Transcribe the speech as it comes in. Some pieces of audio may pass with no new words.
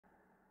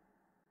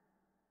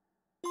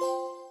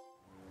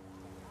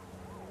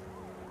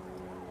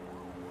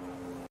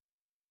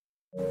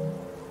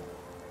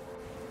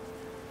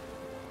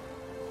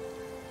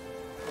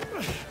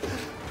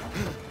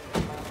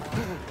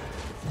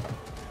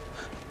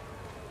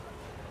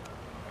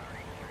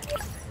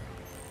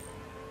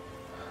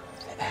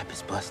The app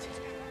is busted.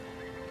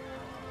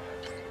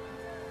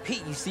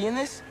 Pete, you seeing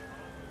this?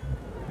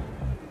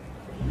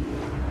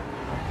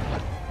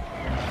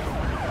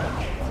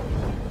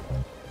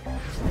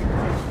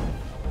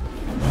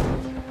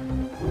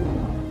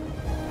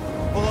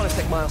 Hold on a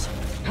sec, Miles.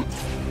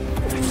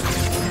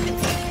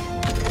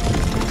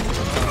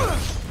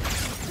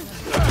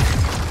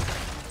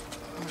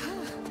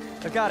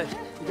 I got it.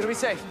 You're gonna be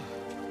safe.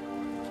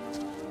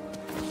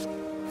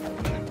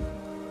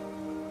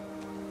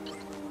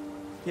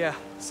 Yeah,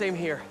 same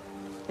here.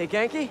 Hey,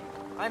 Genki?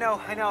 I know.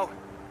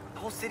 The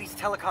whole city's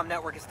telecom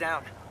network is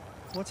down.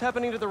 What's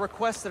happening to the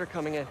requests that are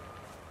coming in?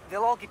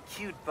 They'll all get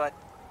queued, but...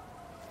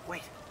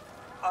 Wait.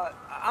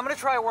 I'm gonna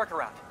try a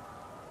workaround.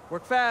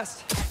 Work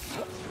fast.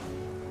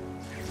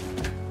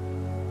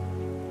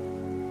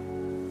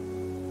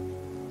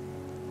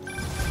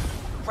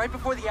 Right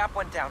before the app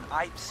went down,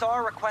 I saw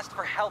a request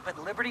for help at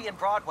Liberty and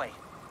Broadway.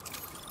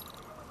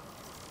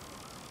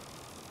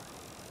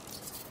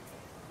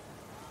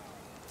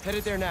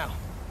 Headed there now.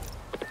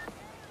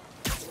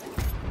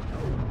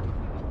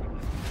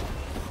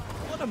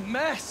 What a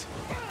mess!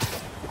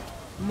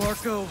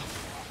 Marco,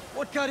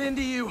 what got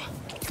into you?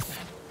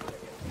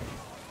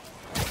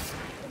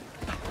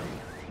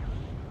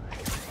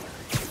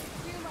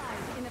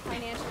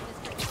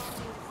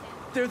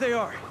 There they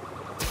are.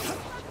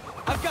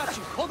 I've got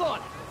you. Hold on.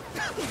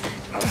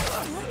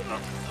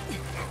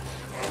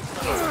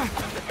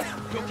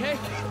 You okay?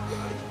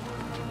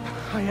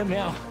 I am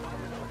now.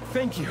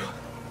 Thank you.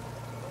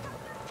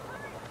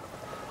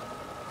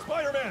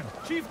 Spider-Man!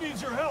 Chief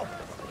needs your help!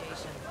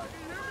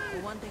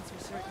 Well, one thing's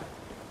for certain.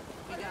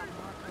 We got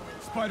Marco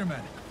and...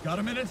 Spider-Man, got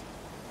a minute?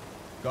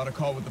 Got a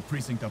call with the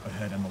precinct up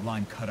ahead and the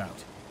line cut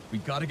out. We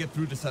gotta get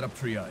through to set up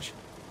triage.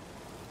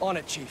 On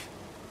it, Chief.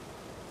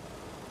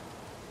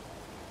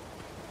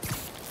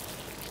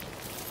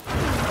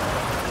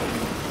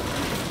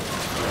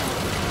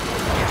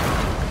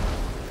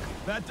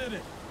 That did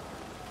it.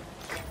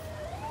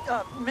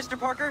 Mr.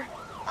 Parker,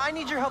 I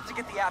need your help to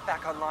get the app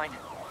back online.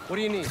 What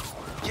do you need?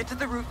 Get to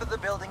the roof of the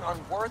building on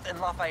Worth and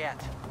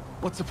Lafayette.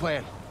 What's the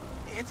plan?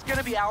 It's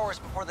gonna be hours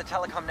before the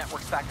telecom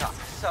network's back up,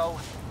 so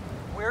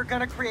we're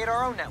gonna create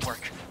our own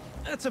network.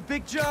 That's a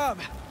big job.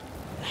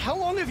 How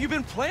long have you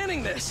been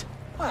planning this?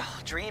 Well,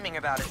 dreaming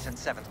about it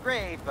since 7th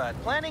grade, but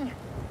planning?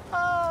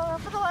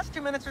 For the last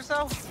 2 minutes or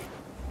so.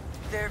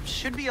 There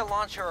should be a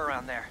launcher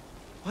around there.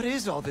 What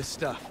is all this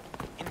stuff?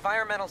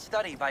 Environmental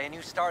study by a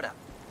new startup.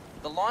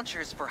 The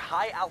launcher's for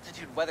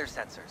high-altitude weather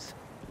sensors.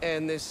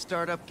 And this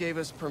startup gave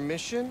us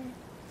permission?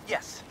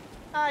 Yes.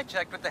 I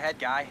checked with the head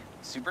guy.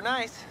 Super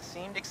nice.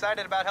 Seemed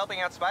excited about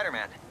helping out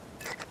Spider-Man.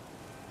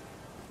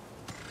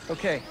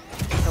 Okay,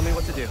 tell me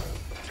what to do.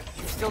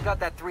 You've still got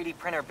that 3D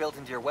printer built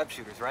into your web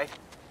shooters, right?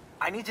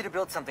 I need you to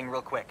build something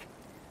real quick.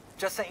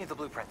 Just sent you the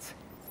blueprints.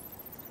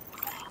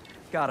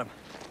 Got him.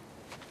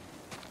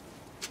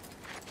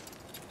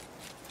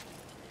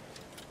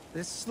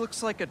 This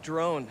looks like a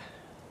drone.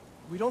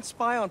 We don't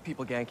spy on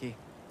people, Genki.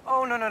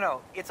 Oh,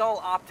 no. It's all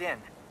opt-in.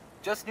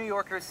 Just New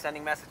Yorkers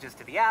sending messages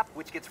to the app,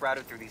 which gets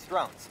routed through these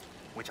drones.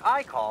 Which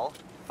I call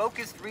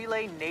Focused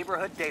Relay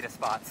Neighborhood Data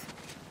Spots.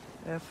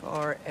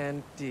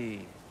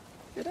 FRND.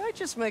 Did I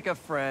just make a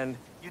friend?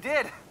 You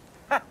did!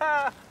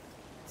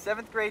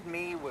 7th grade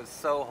me was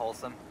so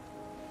wholesome.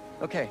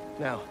 Okay,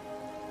 now,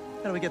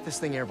 how do we get this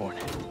thing airborne?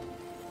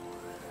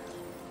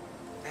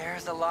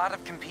 There's a lot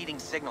of competing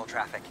signal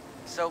traffic,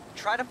 so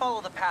try to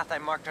follow the path I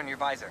marked on your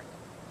visor.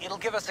 It'll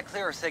give us a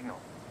clearer signal.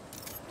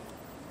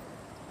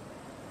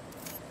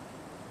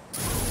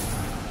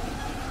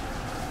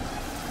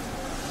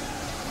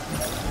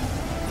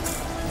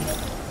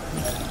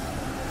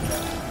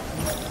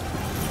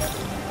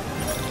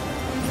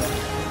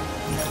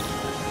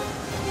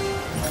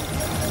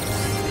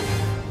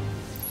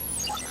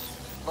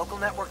 Local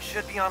network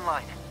should be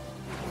online.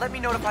 Let me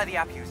notify the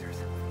app users.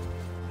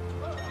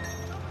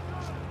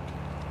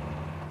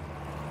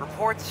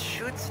 Reports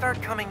should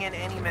start coming in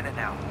any minute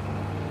now.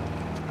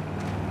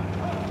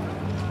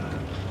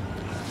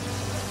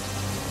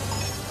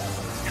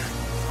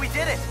 We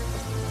did it!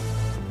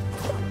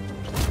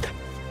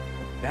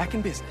 Back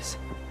in business.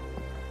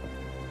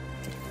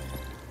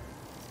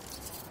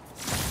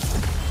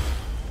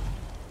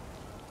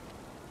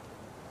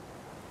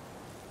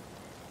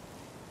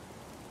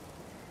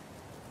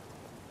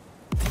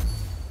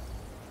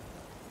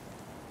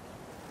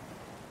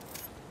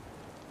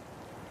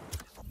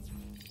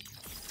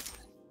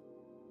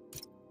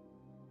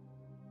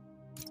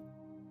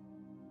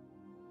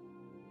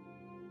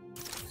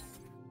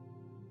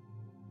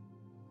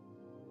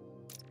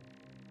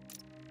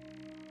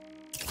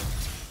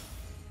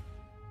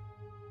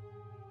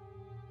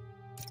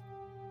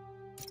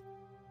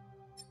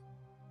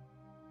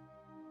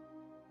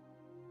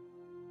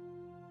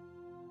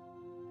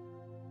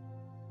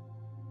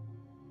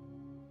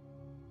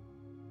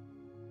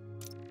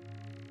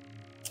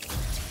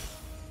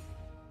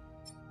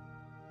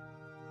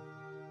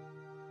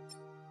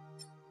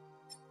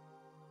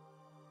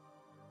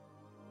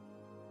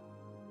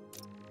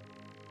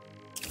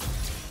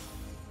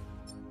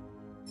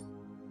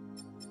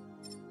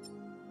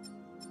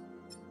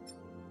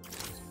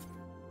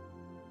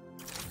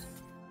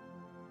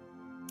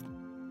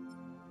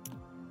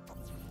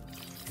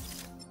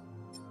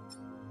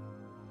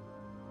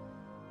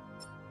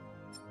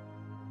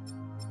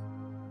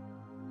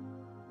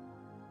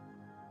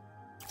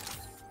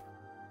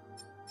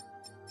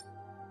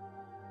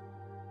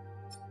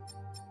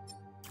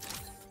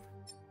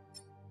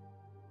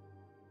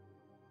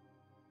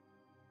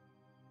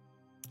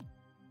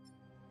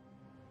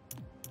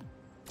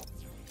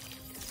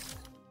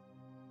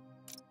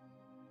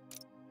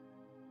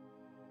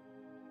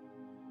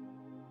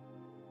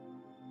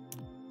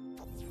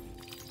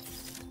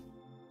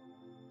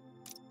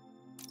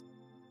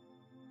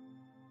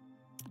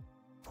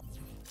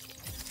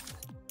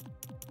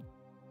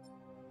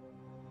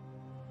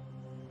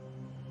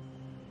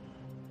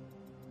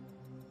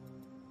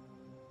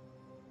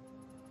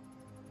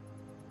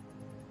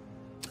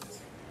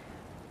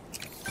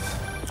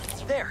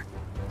 There!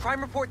 Crime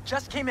report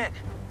just came in.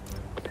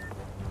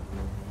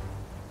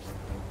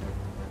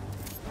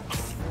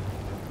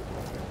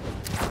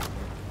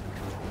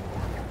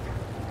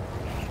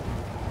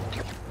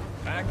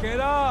 Back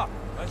it up!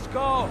 Let's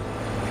go!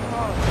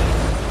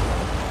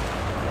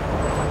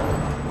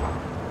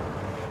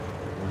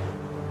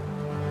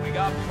 We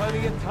got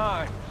plenty of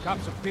time.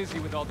 Cops are busy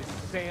with all this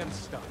sand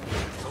stuff.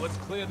 So let's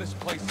clear this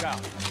place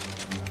out.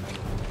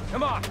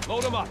 Come on,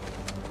 load them up.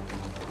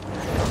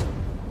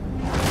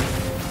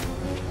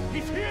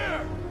 He's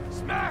here!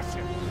 Smash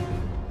him!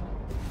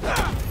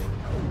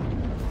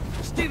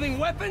 Stealing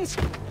weapons?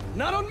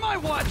 Not on my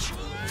watch!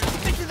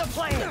 Stick to the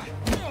plan!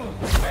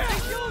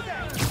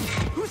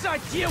 Whose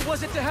idea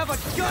was it to have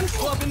a gun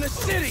club in the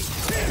city?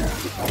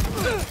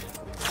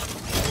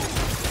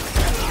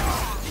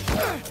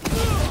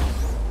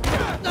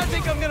 I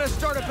think I'm gonna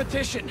start a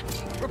petition.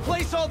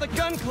 Replace all the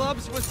gun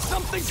clubs with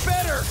something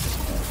better!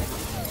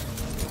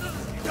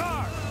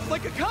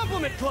 Like a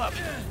compliment club.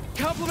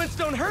 Compliments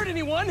don't hurt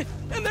anyone,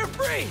 and they're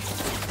free!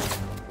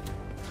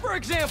 For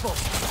example,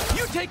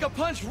 you take a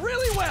punch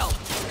really well.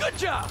 Good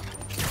job!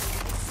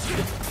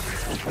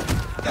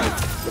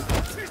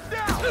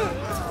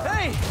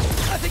 Hey,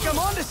 I think I'm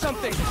onto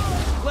something.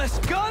 Less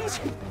guns,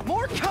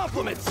 more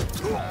compliments.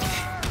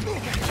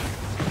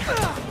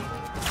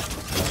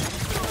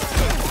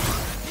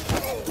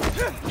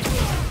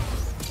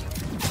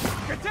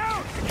 Get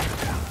down!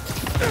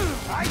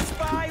 I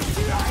spy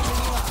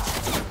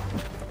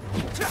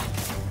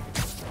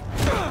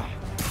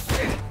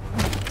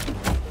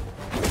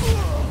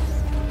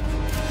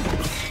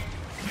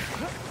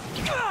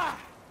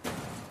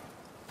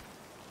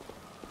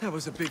That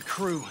was a big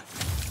crew,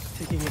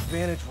 taking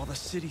advantage while the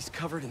city's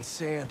covered in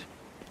sand.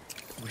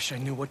 Wish I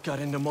knew what got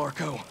into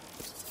Marco.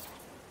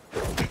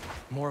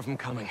 More of them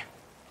coming.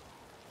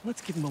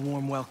 Let's give him a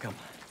warm welcome,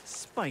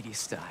 Spidey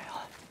style.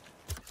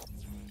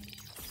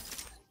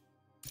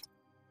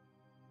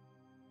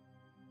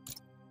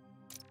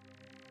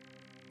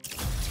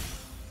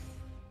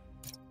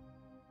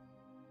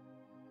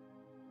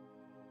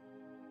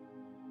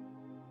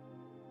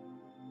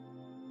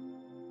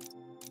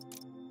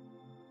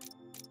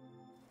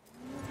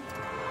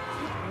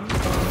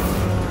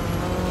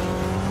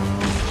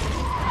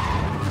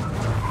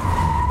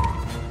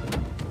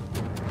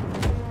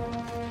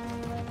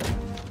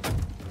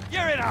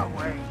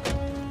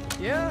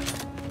 Yeah,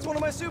 it's one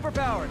of my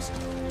superpowers.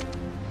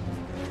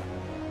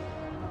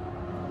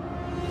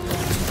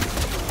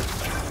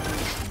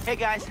 Hey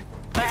guys,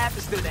 my app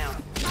is still down.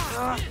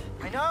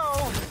 I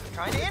know!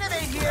 Trying to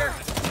innovate here!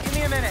 Give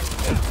me a minute.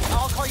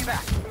 I'll call you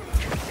back.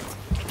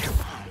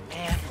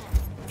 Man,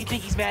 you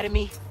think he's mad at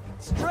me?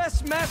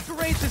 Stress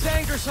masquerades as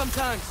anger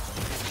sometimes.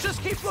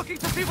 Just keep looking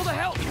for people to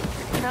help.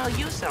 No,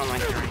 you sound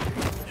like you're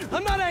angry.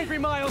 I'm not angry,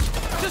 Miles.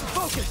 Just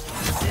focused.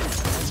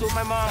 That's what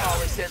my mom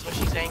always says when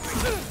she's angry.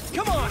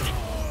 Come on.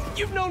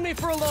 You've known me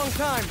for a long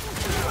time.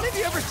 When have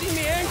you ever seen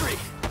me angry?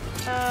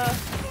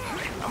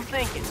 I'm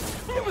thinking.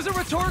 It was a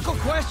rhetorical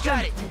question.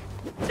 Got it.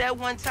 That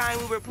one time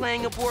we were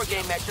playing a board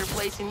game at your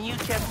place and you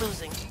kept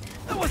losing.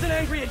 I wasn't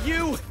angry at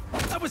you.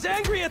 I was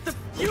angry at the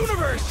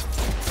universe.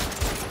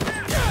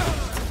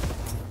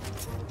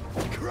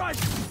 Crush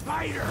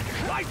Spider!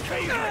 My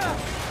favorite!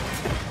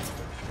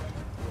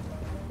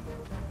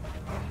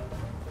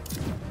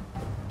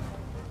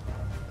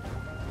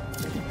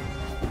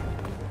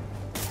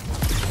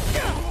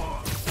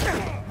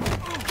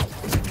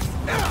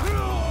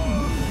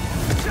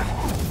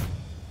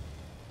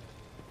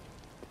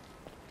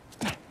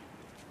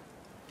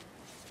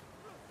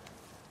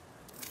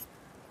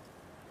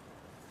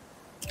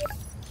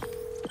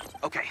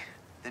 Okay,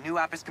 the new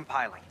app is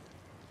compiling.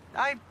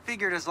 I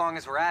figured as long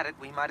as we're at it,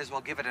 we might as well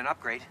give it an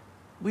upgrade.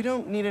 We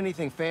don't need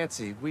anything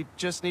fancy. We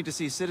just need to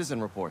see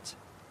citizen reports.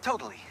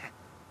 Totally.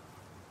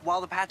 While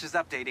the patch is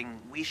updating,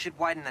 we should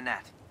widen the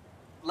net.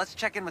 Let's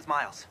check in with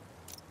Miles.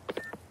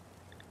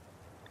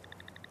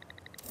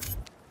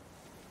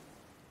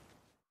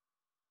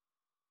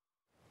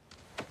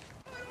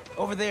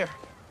 Over there.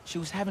 She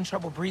was having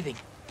trouble breathing.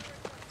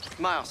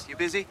 Miles, you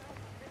busy?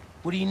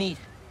 What do you need?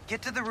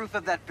 Get to the roof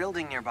of that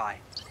building nearby.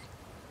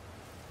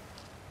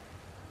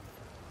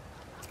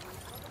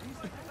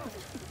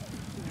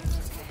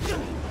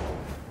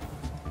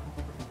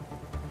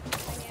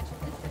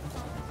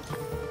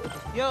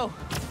 Yo,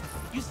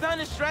 you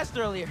sounded stressed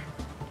earlier.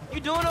 You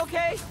doing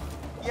okay?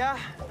 Yeah,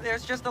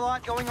 there's just a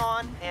lot going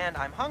on, and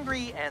I'm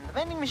hungry, and the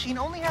vending machine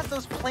only has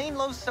those plain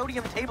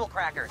low-sodium table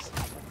crackers.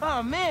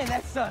 Oh man,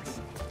 that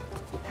sucks.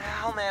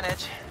 I'll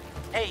manage.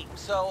 Hey,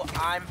 so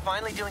I'm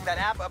finally doing that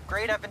app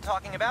upgrade I've been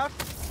talking about,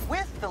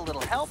 with a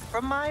little help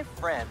from my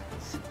friends.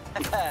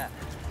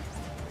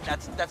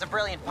 That's a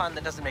brilliant pun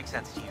that doesn't make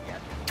sense to you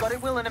yet, but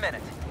it will in a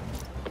minute.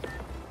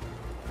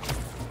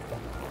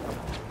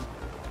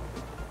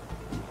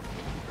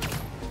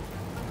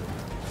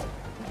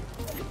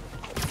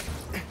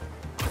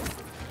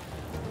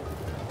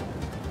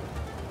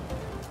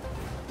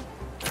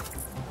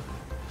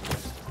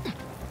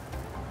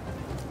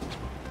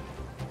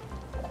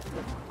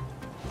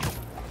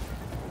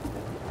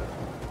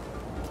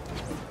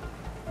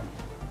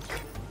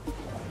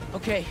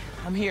 Okay,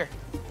 I'm here.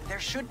 There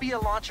should be a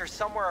launcher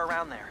somewhere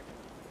around there.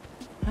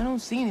 I don't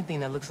see anything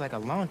that looks like a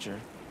launcher.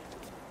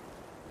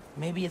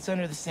 Maybe it's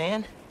under the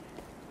sand?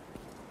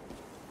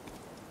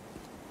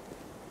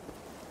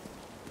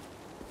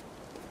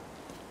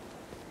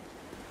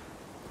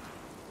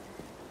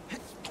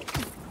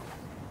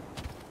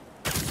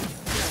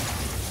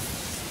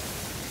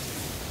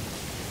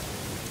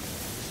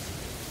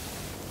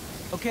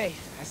 Okay,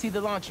 I see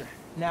the launcher.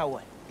 Now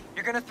what?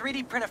 You're gonna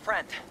 3D print a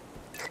friend.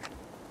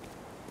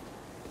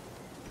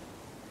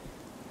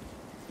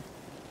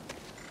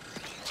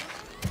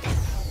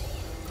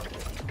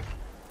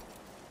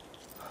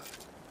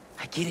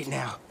 I get it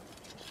now.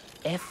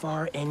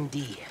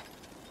 FRND.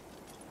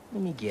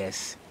 Let me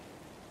guess.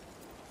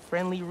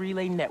 Friendly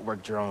Relay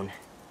Network drone.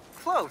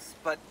 Close,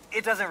 but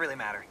it doesn't really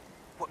matter.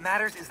 What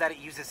matters is that it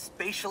uses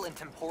spatial and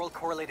temporal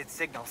correlated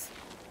signals.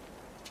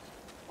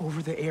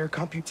 Over-the-air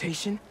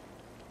computation?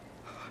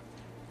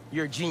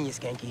 You're a genius,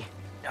 Genki.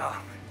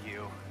 Oh,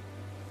 you.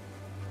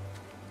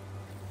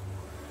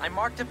 I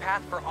marked a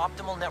path for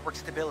optimal network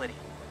stability.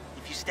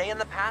 If you stay in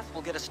the path,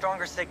 we'll get a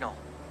stronger signal.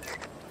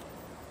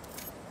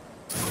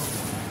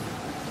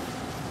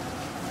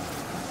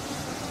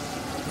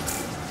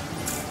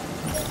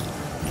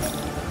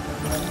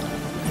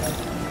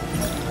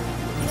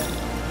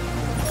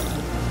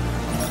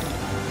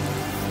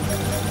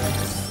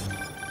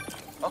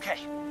 Okay,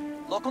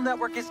 local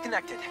network is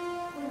connected.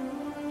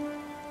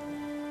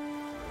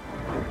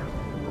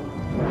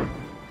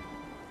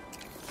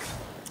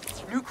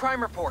 New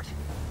crime report.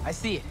 I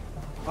see it.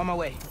 On my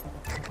way.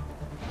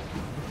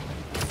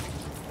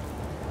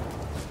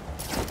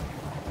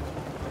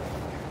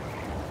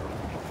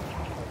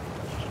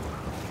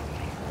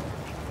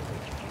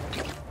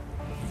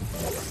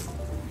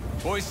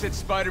 Boys said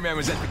Spider-Man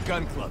was at the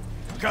gun club.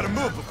 Gotta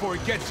move before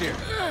he gets here.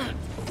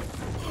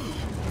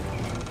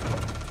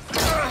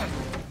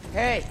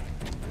 Hey,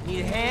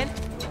 need a hand?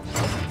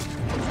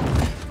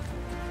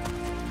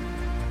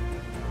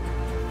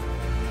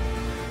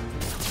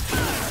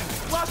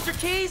 Lost your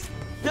keys?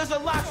 There's a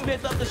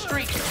locksmith up the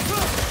street.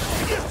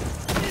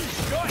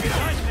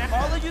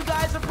 All of you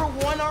guys are for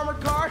one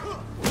armored car?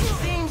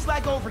 Seems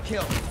like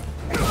overkill.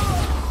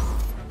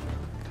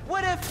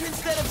 What if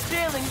instead of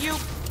stealing you,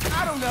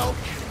 I don't know,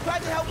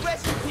 tried to help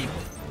rescue people?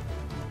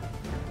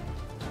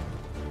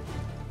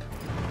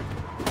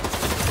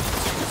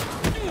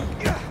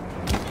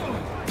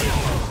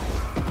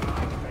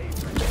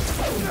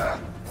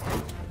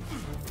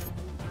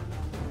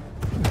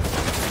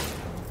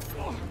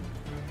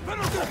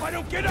 If I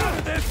don't get out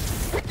of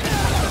this!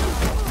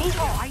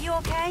 Nico, are you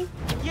okay?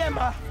 Yeah,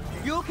 Ma.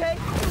 You okay?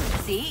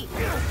 See,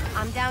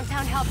 I'm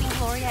downtown helping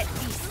Gloria at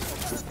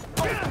Feast.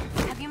 Oh,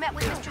 have you met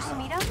with Mr.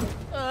 Sumida?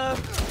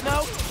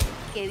 No.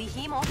 Que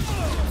dijimos.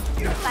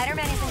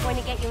 Spider-Man isn't going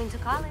to get you into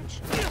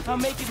college. I'll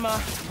make it, Ma.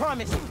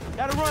 Promise.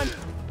 Gotta run.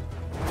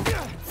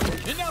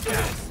 Enough of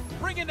this!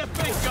 Bring in the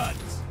big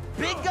guns!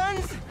 Big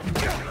guns?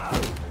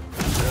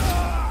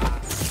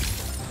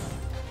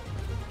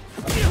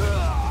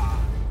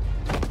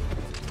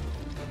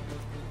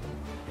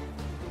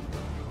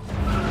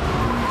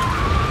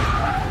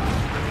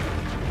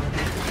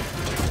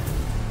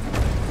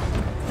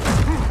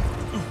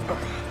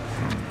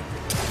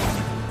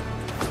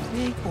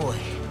 Big boy.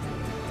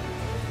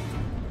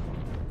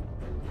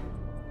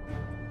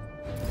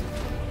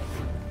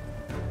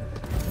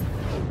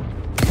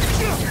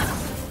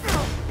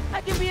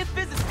 I can be in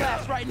physics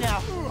class right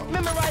now,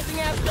 memorizing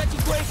abstract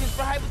equations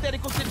for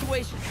hypothetical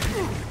situations.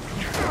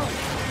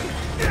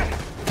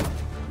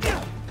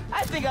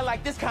 I think I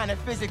like this kind of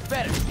physics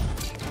better.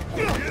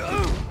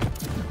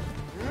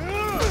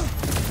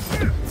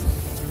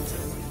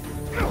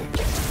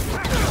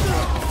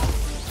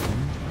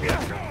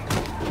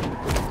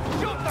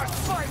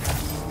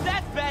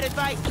 That's bad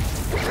advice.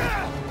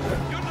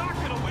 You're not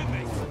gonna win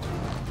this!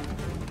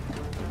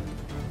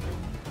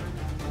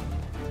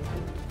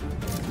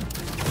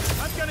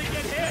 I'm gonna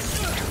get hit!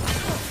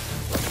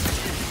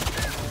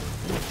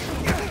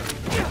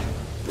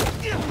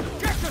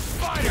 Get the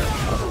spider!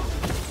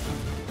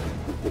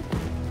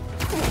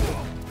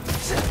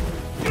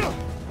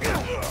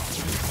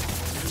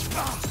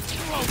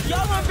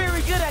 Y'all aren't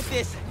very good at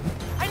this.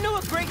 I know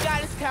a great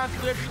guidance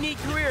counselor if you need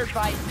career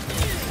advice.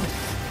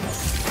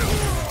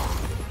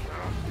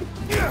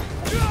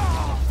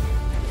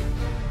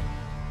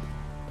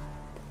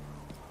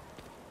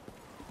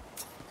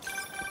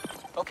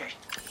 Okay,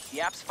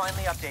 the app's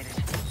finally updated.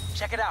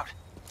 Check it out.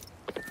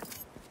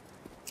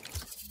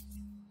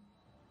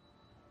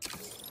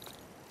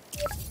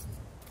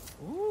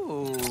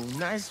 Ooh,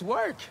 nice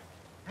work.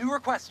 New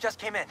requests just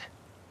came in.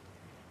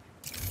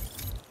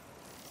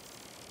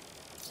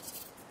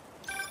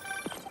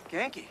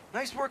 Genki,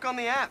 nice work on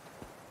the app.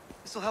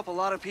 This'll help a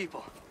lot of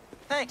people.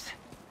 Thanks.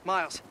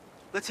 Miles,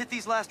 let's hit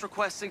these last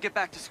requests and get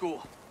back to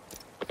school.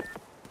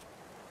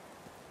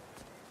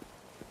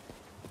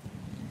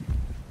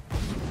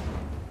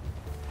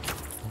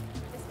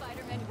 The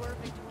Spider-Men were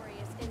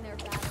victorious in their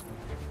battle.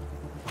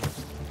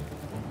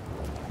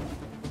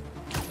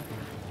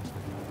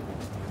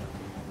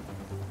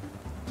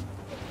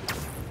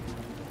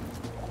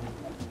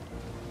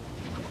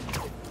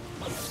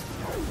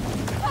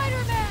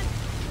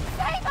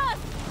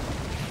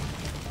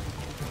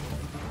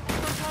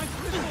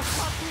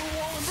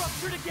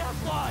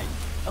 gas line!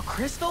 A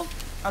crystal?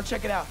 I'll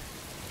check it out.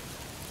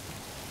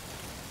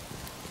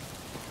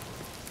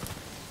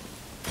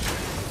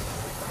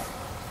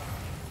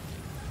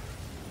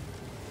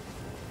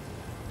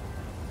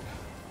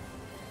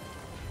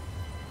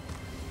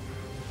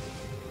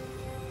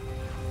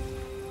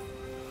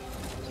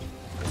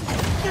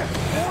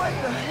 What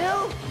the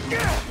hell?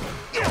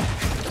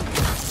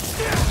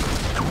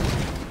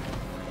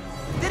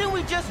 Didn't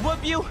we just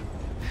whoop you?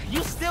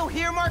 You still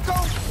here, Marco?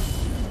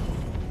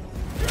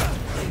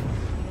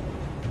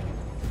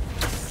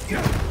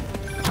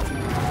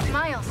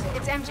 Miles,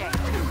 it's MJ.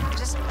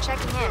 Just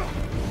checking in.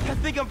 I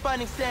think I'm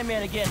finding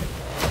Sandman again.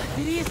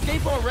 Did he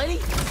escape already?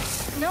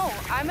 No,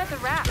 I'm at the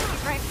raft.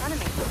 He's right in front of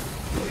me.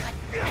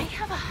 But I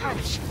have a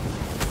hunch.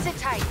 Sit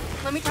tight.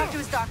 Let me talk to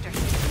his doctor.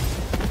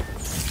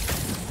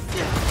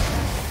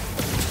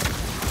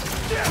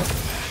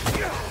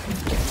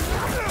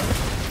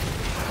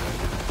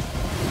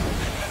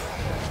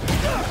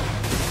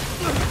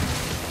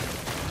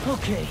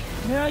 Okay,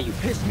 now you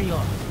piss me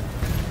off.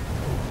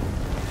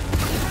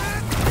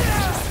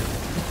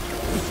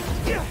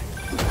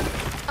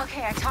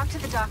 Okay, I talked to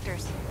the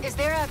doctors. Is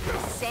there a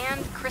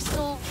sand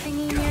crystal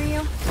thingy near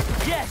you?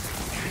 Yes!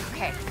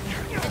 Okay.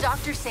 The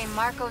doctors say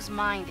Marco's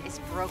mind is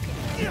broken.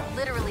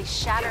 Literally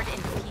shattered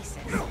in pieces.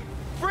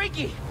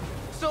 Freaky!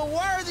 So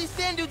why are these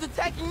sand dudes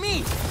attacking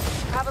me?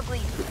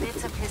 Probably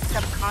bits of his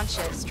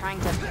subconscious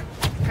trying to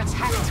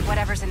protect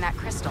whatever's in that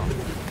crystal.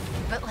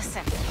 But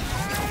listen,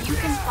 if you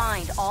can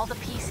find all the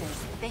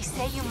pieces, they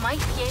say you might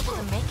be able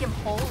to make him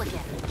whole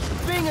again.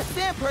 Being a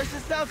sand person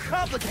sounds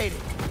complicated.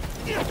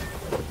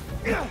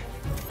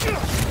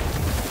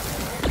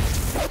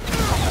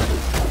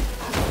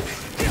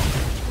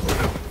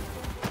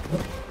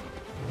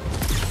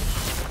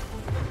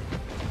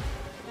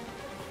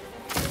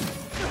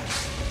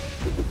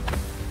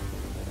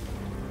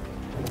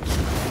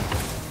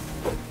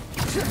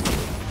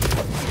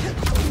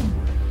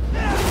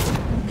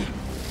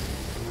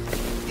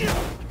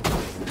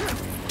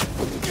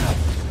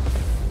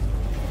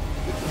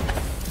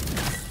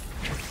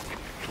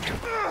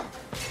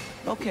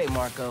 Okay,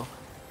 Marco.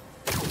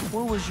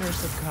 What was your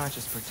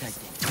subconscious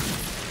protecting?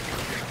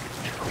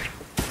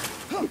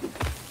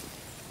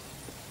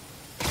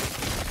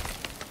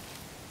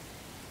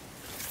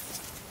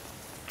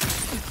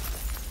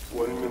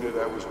 One minute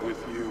I was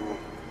with you,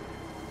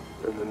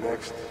 and the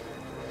next,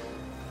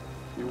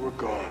 you were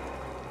gone.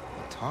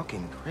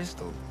 Talking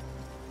crystal.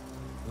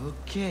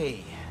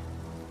 Okay.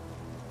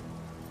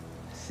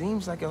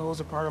 Seems like it holds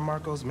a part of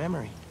Marco's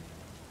memory.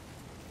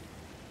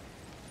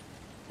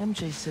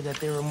 MJ said that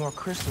there were more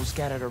crystals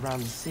scattered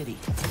around the city.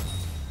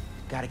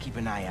 Gotta keep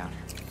an eye out.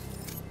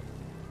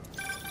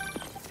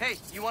 Hey,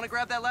 you want to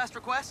grab that last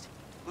request?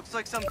 Looks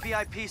like some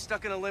VIP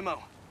stuck in a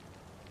limo.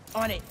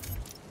 On it.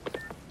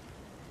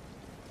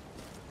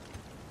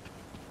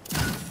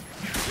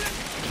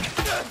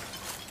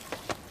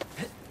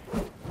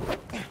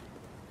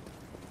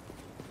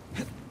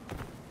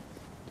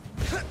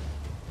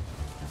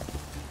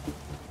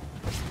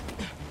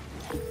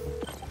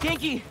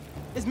 Kinky,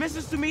 is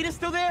Mrs. Sumida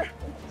still there?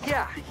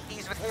 Yeah,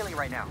 he's with Haley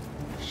right now.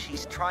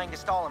 She's trying to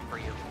stall him for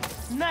you.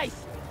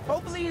 Nice.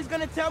 Hopefully he's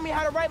gonna tell me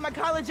how to write my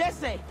college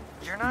essay.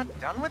 You're not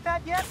done with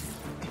that yet?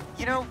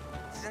 You know,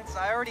 since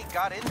I already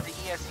got into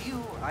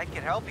ESU, I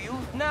could help you.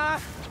 Nah,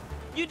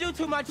 you do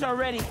too much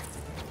already.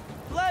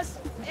 Plus,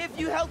 if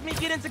you helped me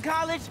get into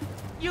college,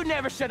 you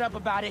never shut up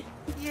about it.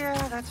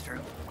 Yeah, that's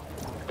true.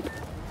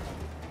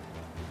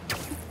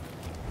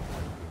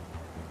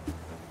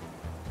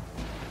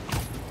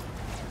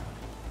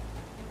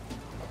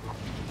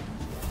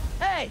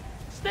 Hey,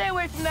 stay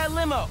away from that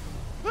limo.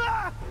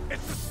 Ah!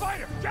 It's the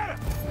spider! Get him!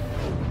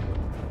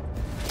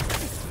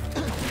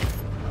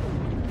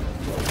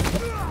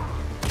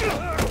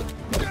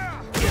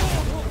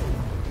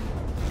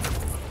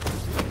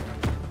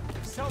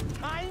 So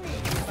tiny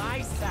in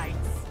my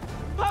sights.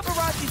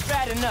 Paparazzi's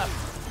bad enough.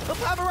 But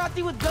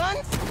paparazzi with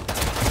guns?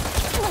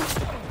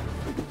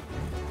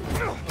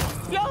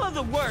 Y'all are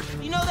the worst,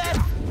 you know that?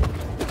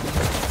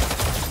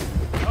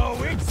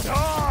 Oh, it's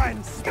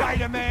on,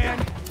 Spider-Man!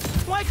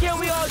 Why can't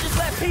we all just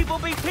let people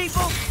be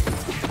people?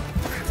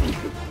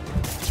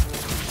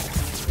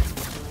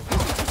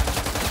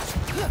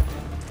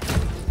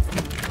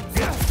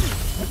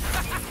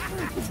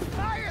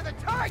 Fire the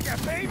tiger,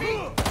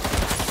 baby!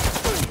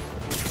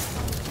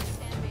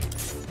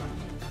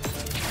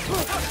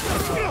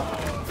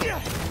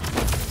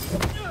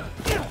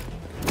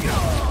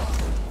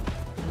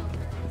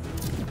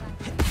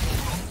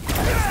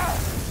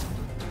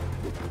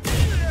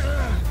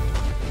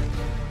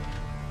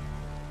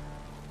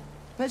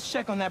 Let's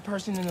check on that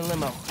person in the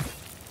limo.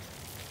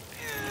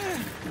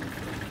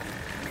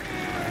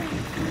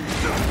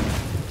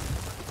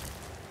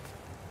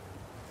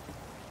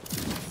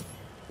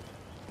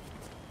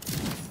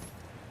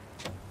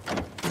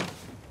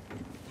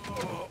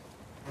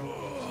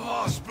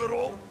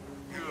 Hospital?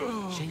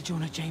 J.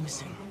 Jonah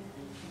Jameson.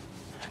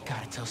 I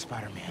gotta tell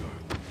Spider-Man.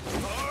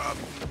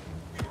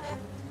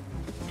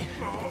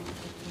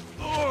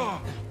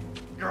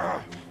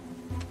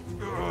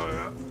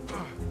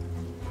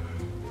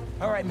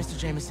 All right, Mr.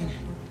 Jameson.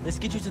 Let's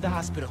get you to the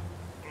hospital.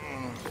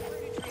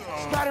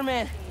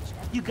 Spider-Man,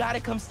 you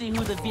gotta come see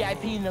who the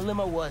VIP in the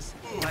limo was.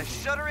 I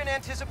shudder in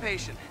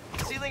anticipation.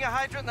 Sealing a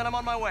hydrant, then I'm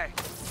on my way.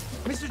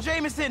 Mr.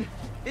 Jameson,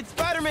 it's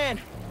Spider-Man.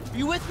 Are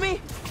you with me?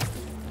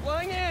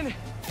 Flying in.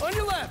 On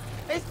your left.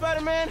 Hey,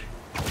 Spider-Man.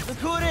 Look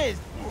who it is.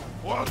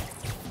 What?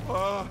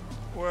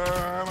 Where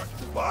am I?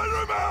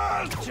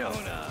 Spider-Man!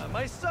 Jonah,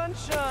 my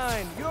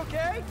sunshine. You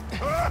okay?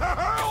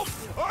 Help!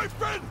 I've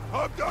been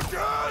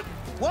abducted!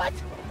 What?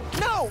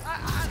 No,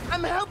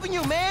 I'm helping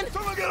you, man.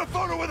 Someone get a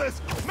photo with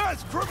this!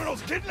 Mass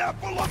criminals kidnap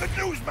beloved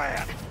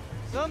newsman!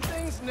 Some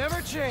things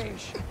never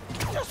change.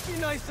 Just be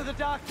nice to the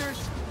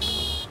doctors.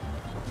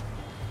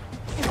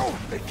 Oh,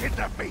 they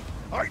kidnapped me!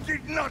 I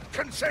did not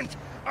consent!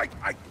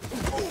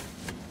 Oh.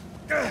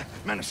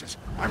 Menaces.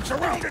 I'm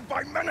surrounded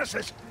by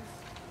menaces!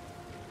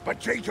 But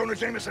J. Jonah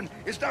Jameson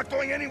is not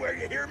going anywhere,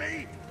 you hear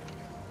me?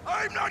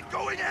 I'm not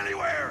going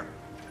anywhere!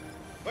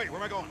 Wait, where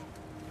am I going?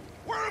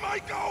 Where am I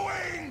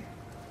going?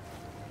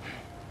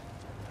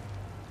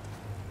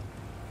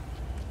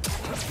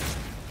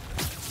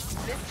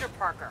 Mr.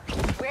 Parker,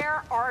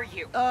 where are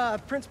you?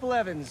 Principal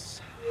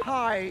Evans.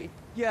 Hi.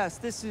 Yes,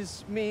 this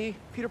is me,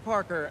 Peter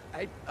Parker.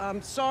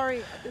 I'm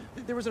sorry.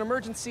 There was an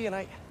emergency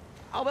and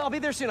I'll be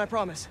there soon, I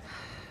promise.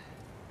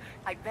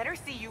 I better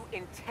see you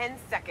in 10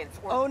 seconds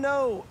or... Oh,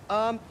 no.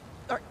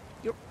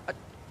 You're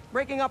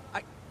breaking up.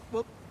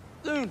 Well,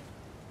 soon.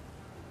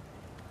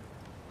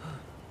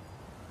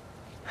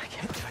 I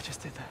can't believe I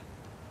just did that.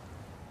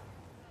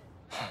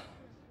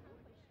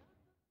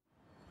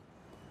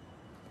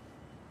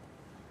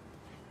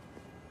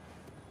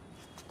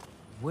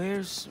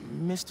 Where's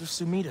Mr.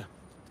 Sumida?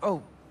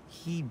 Oh,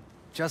 he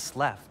just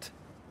left.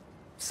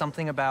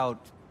 Something about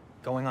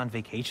going on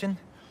vacation?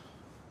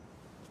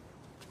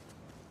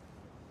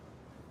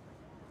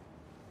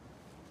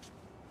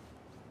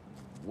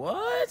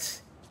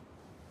 What?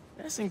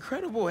 That's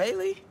incredible,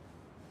 Haley.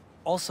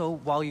 Also,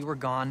 while you were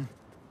gone,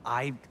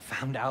 I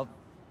found out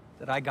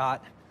that I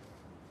got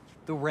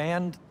the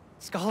Rand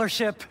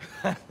scholarship.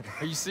 Are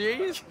you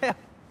serious? Yeah.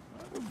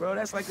 Bro,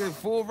 that's like a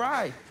full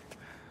ride.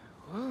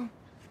 Well,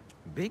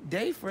 big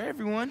day for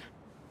everyone.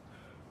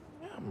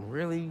 I'm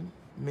really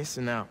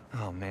missing out.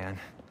 Oh, man.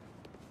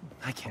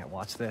 I can't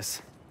watch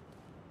this.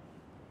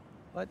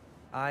 But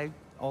I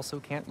also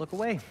can't look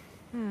away.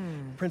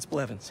 Principal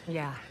Evans.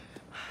 Yeah.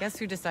 Guess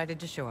who decided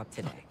to show up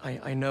today?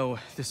 I know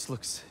this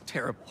looks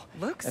terrible.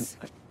 Looks?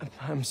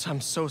 And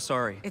I'm so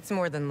sorry. It's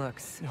more than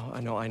looks.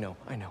 No, I know.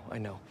 And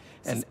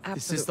this is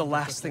absolutely the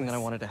last thing that I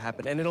ridiculous. wanted to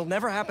happen, and it'll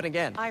never happen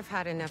again. I've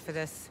had enough of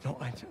this. No,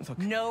 look.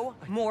 No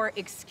more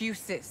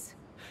excuses.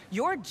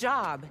 Your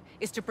job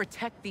is to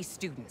protect these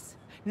students,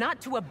 not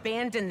to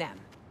abandon them.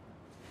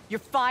 You're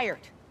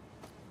fired.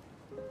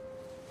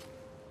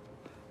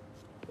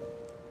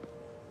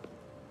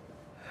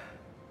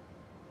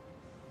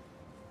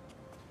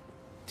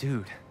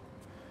 Dude,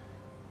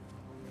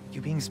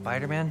 you being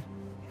Spider-Man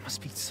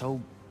must be so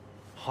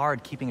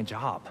hard keeping a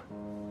job.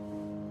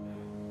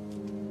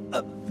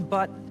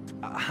 But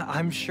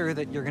I'm sure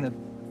that you're gonna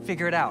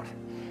figure it out.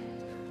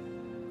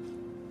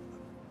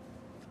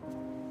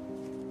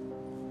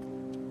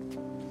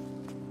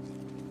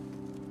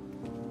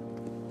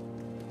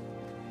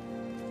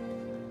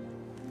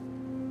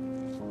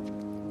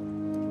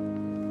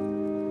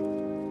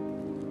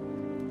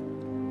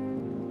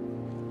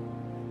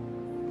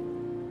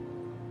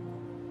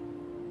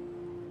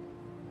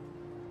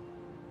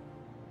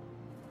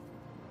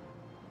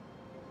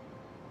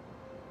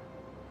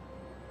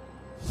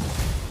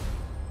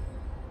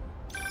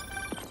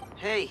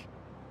 Hey,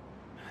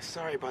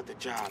 sorry about the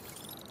job.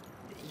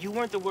 You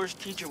weren't the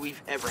worst teacher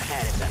we've ever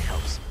had, if that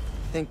helps.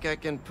 Think I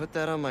can put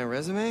that on my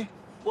resume?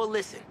 Well,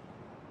 listen.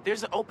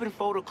 There's an open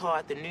photo call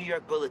at the New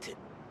York Bulletin.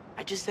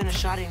 I just sent a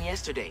shot in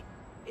yesterday.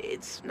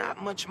 It's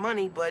not much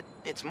money, but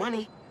it's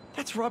money.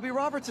 That's Robbie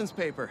Robertson's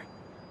paper.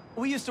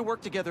 We used to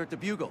work together at the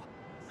Bugle.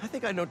 I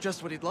think I know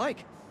just what he'd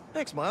like.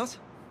 Thanks, Miles.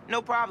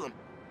 No problem.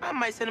 I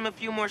might send him a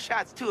few more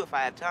shots, too, if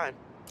I have time.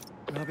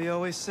 Robbie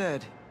always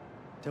said,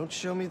 don't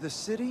show me the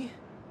city,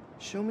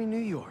 show me New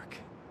York.